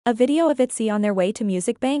A video of Itzy on their way to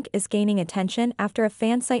Music Bank is gaining attention after a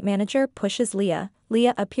fan site manager pushes Leah.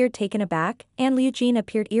 Leah appeared taken aback, and Ryujin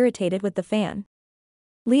appeared irritated with the fan.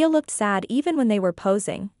 Leah looked sad even when they were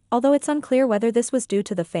posing, although it's unclear whether this was due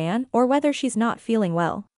to the fan or whether she's not feeling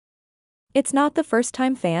well. It's not the first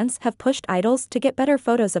time fans have pushed idols to get better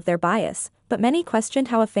photos of their bias, but many questioned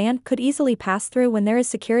how a fan could easily pass through when there is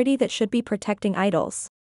security that should be protecting idols.